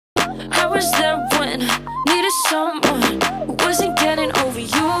I was there when I needed someone who wasn't getting over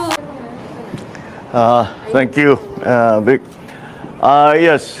you. Thank you, Vic.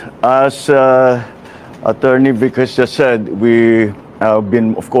 Yes, as Attorney Vic has just said, we have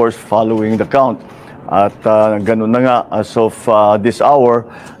been, of course, following the count. At ganun na nga, as of this hour,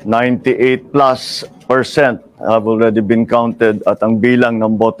 98+% have already been counted at ang bilang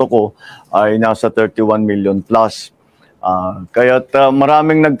ng boto ko ay nasa 31 million plus. Kaya't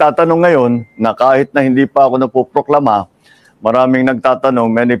maraming nagtatanong ngayon na kahit na hindi pa ako napoproklama, maraming nagtatanong,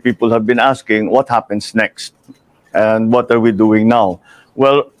 many people have been asking, what happens next? And what are we doing now?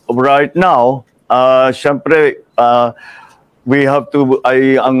 Well, right now, syempre, we have to,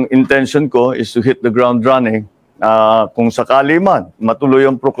 ang intention ko is to hit the ground running. Kung sakali man, matuloy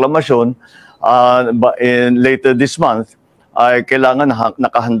ang proklamasyon, later this month, ay kailangan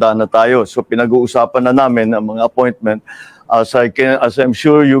nakahanda na tayo. So pinag-uusapan na namin ang mga appointment. As I'm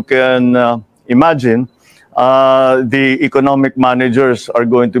sure you can imagine, the economic managers are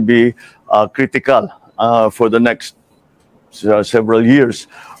going to be critical for the next several years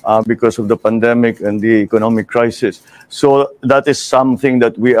because of the pandemic and the economic crisis. So that is something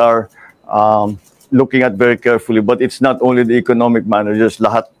that we are looking at very carefully. But it's not only the economic managers,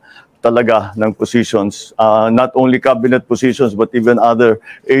 lahat talaga ng positions, not only cabinet positions, but even other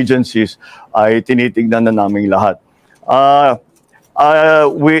agencies ay tinitignan na namin lahat.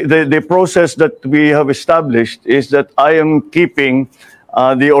 The process that we have established is that I am keeping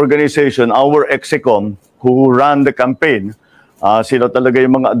the organization, our EXECOM, who ran the campaign. Sila talaga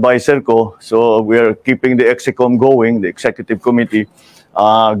yung mga advisor ko. So we are keeping the EXECOM going, the executive committee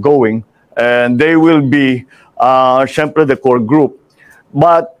going. And they will be, syempre, the core group.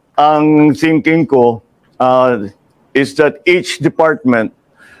 But ang thinking ko is that each department,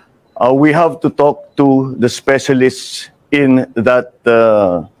 we have to talk to the specialists in that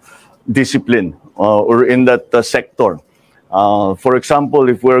discipline or in that sector. For example,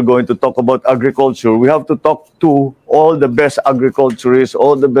 if we're going to talk about agriculture, we have to talk to all the best agriculturists,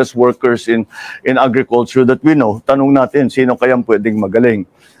 all the best workers in agriculture that we know. Tanong natin, sino kayang pwedeng magaling?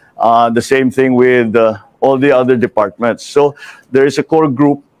 The same thing with all the other departments. So there is a core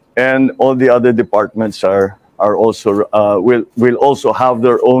group, and all the other departments are also will also have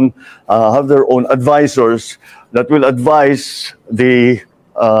their own advisors that will advise the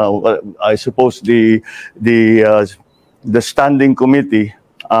I suppose the standing committee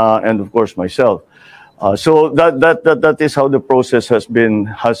and of course myself. So that is how the process has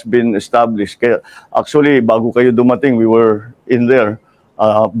been established. Kaya, actually, bago kayo dumating, we were in there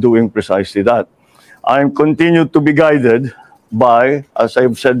doing precisely that. I'm continued to be guided by, as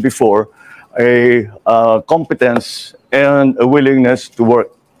I've said before, a competence and a willingness to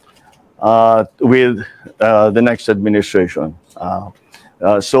work with the next administration.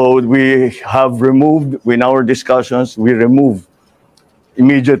 So we have removed, in our discussions, we remove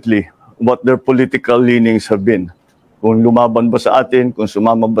immediately what their political leanings have been. Kung lumaban ba sa atin, kung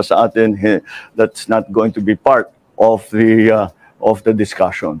sumama ba sa atin, that's not going to be part of the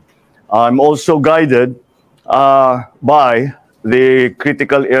discussion. I'm also guided by the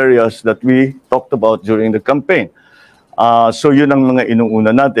critical areas that we talked about during the campaign. So yun ang mga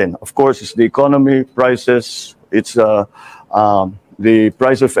inuuna natin. Of course, it's the economy, prices, it's the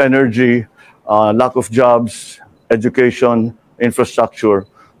price of energy, lack of jobs, education, infrastructure,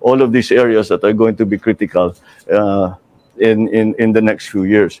 all of these areas that are going to be critical in the next few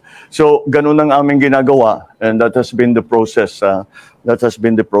years. So ganun ang aming ginagawa, and that has been the process. That has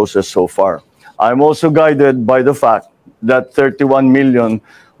been the process so far. I'm also guided by the fact that 31 million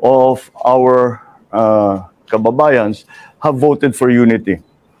of our kababayans have voted for unity.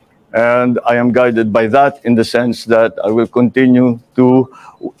 And I am guided by that in the sense that I will continue to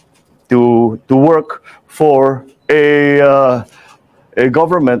work for a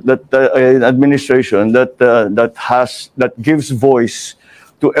government, an administration that gives voice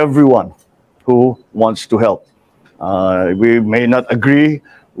to everyone who wants to help. We may not agree.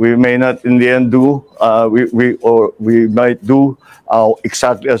 We may not, in the end, do. We might do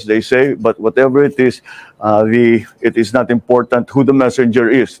exactly as they say. But whatever it is, it is not important who the messenger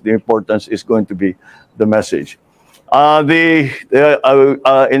is. The importance is going to be the message. In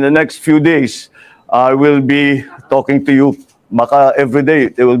the next few days, I will be talking to you. Maka every day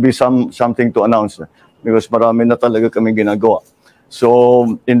there will be something to announce because marami na talaga kami ginagawa.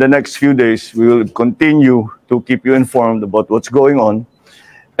 So in the next few days, we will continue to keep you informed about what's going on.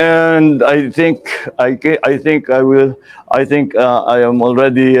 And I think I am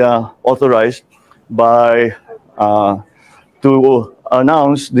already authorized by to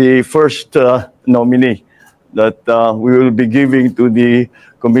announce the first nominee that we will be giving to the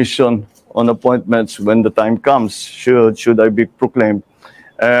commission on appointments when the time comes, should I be proclaimed.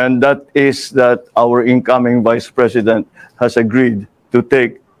 And that is that our incoming Vice President has agreed to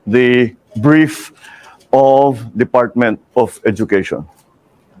take the brief of Department of Education.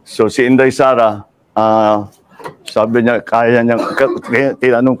 So si Inday Sara, sabi niya,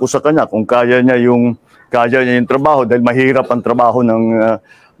 tinanong ko sa kanya kung kaya niya yung trabaho dahil mahirap ang trabaho ng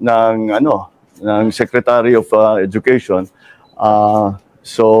Secretary of Education.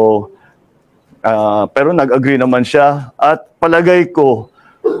 Pero nag-agree naman siya at palagay ko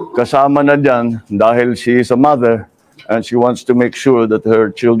kasama na diyan dahil she is a mother and she wants to make sure that her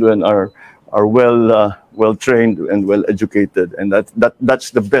children are well trained and well educated, and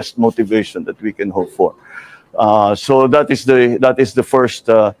that's the best motivation that we can hope for. So that is the first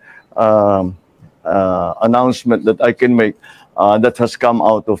announcement that I can make that has come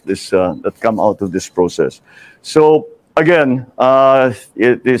out of this process. So again,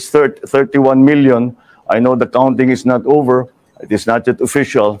 it is 31 million. I know the counting is not over. It is not yet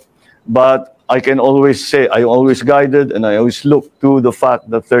official, but I can always say, I always guided and I always look to the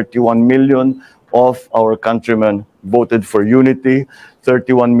fact that 31 million of our countrymen voted for unity.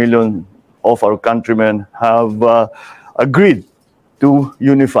 31 million of our countrymen have agreed to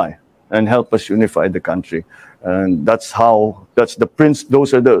unify and help us unify the country. And those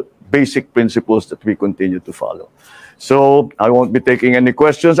are the basic principles that we continue to follow. So I won't be taking any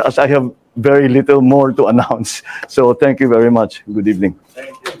questions as I have very little more to announce. So thank you very much. Good evening.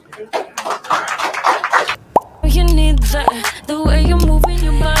 You need that. The way you're moving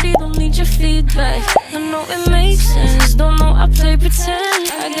your body, don't need your feedback. I know it makes sense, don't know I play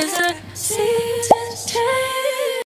pretend. I guess that